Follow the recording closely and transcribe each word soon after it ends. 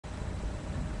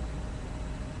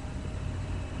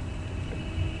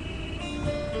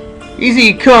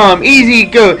Easy come, easy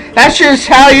go. That's just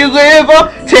how you live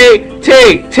up. Take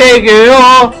it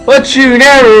all, but you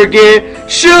never get.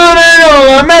 Should've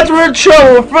known the Mets were in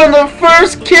trouble from the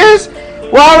first kiss.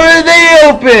 Why were they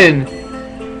open?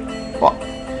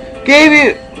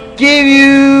 Gave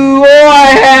you all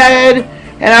I had,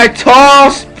 and I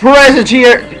tossed present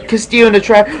here. Castillo in the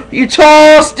trash. You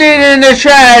tossed it in the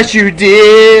trash. You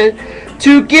did.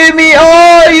 To give me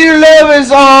all you love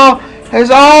is all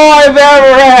I've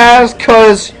ever asked.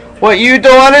 'Cause what you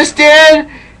don't understand,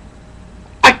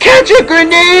 I catch a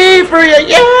grenade for you,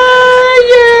 yeah.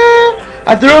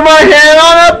 I threw my hand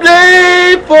on a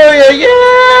blade for you,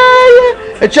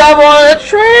 yeah. I jump on a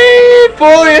train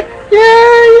for you,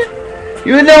 yeah.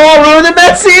 You know I'll ruin the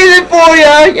Mets season for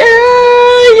you,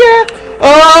 yeah.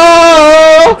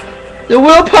 Oh, the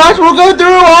Wilcox will go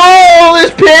through all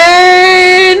this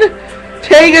pain.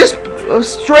 Take a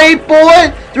straight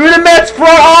bullet through the Mets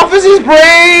front office's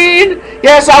brain.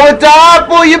 Yes, I would die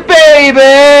for you,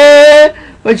 baby,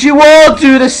 but you won't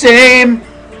do the same.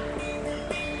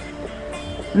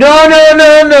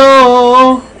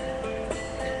 No.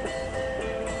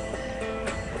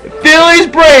 Phillies,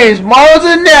 Braves, Marlins,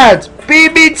 and Nets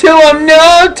beat me till I'm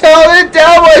numb. Tell the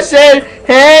devil I said,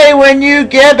 hey, when you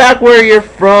get back where you're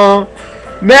from.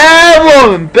 Bad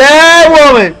woman,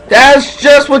 that's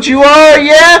just what you are,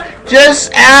 yeah?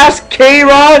 Just ask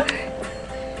K-Rod.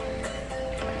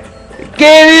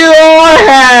 Gave you all I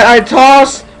had. I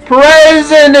tossed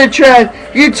Perez in the trash.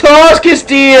 You tossed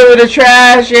Castillo in the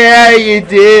trash, yeah, you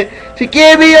did. To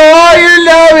give me all your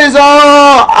love is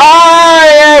all I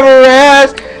ever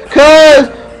asked. 'Cause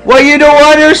what you don't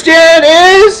understand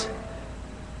is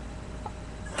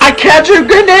I catch a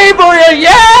grenade for you,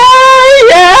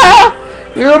 yeah.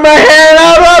 Threw my hand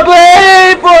out a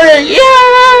blade for you,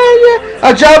 yeah.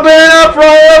 I jump in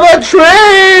front of a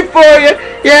train for you,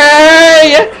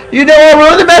 yeah. You know I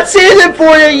ruined the Mets season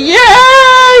for you, yeah.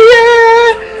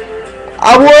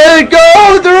 I would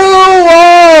go through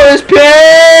all this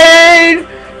pain.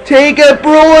 Take a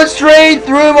bullet straight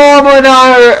through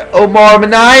Omar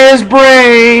Manaya's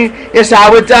brain. Yes, I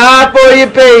would die for you,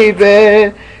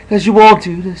 baby, 'cause you won't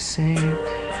do the same.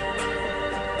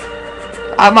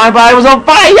 My body was on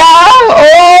fire!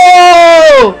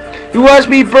 Oh! You watched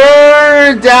me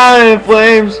burn down in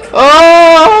flames.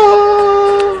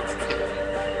 Oh!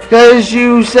 'Cause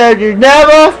you said you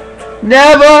never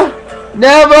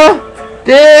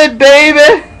did,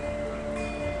 baby.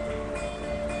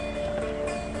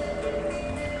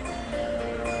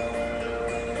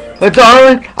 But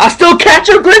darling, I still catch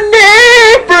a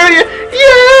grenade for you,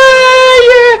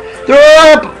 yeah. Throw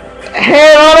up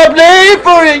hand on a blade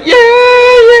for you,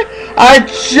 yeah. I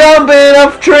jump in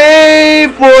a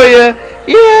train for you,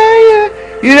 yeah.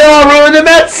 You know I ruined the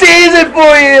Mets season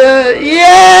for you,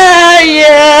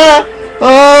 yeah.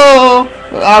 Oh,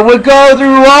 I would go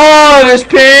through all this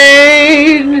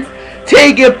pain.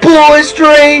 Take a bullet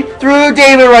straight through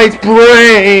David Wright's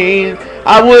brain.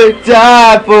 I would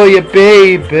die for you,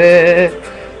 baby,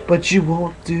 but you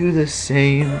won't do the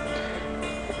same.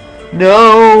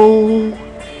 No,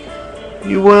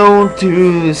 you won't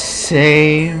do the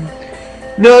same.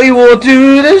 No, you won't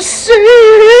do the same.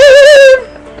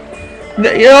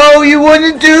 No, you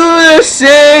wouldn't do the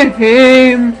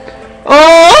same.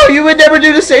 Oh, you would never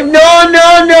do the same. No,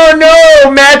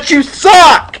 Matt, you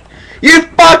suck. You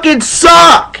fucking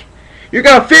suck. You're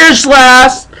gonna finish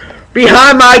last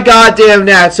behind my goddamn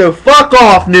net. So fuck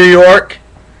off, New York.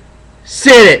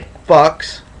 Sit it,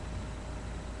 fucks.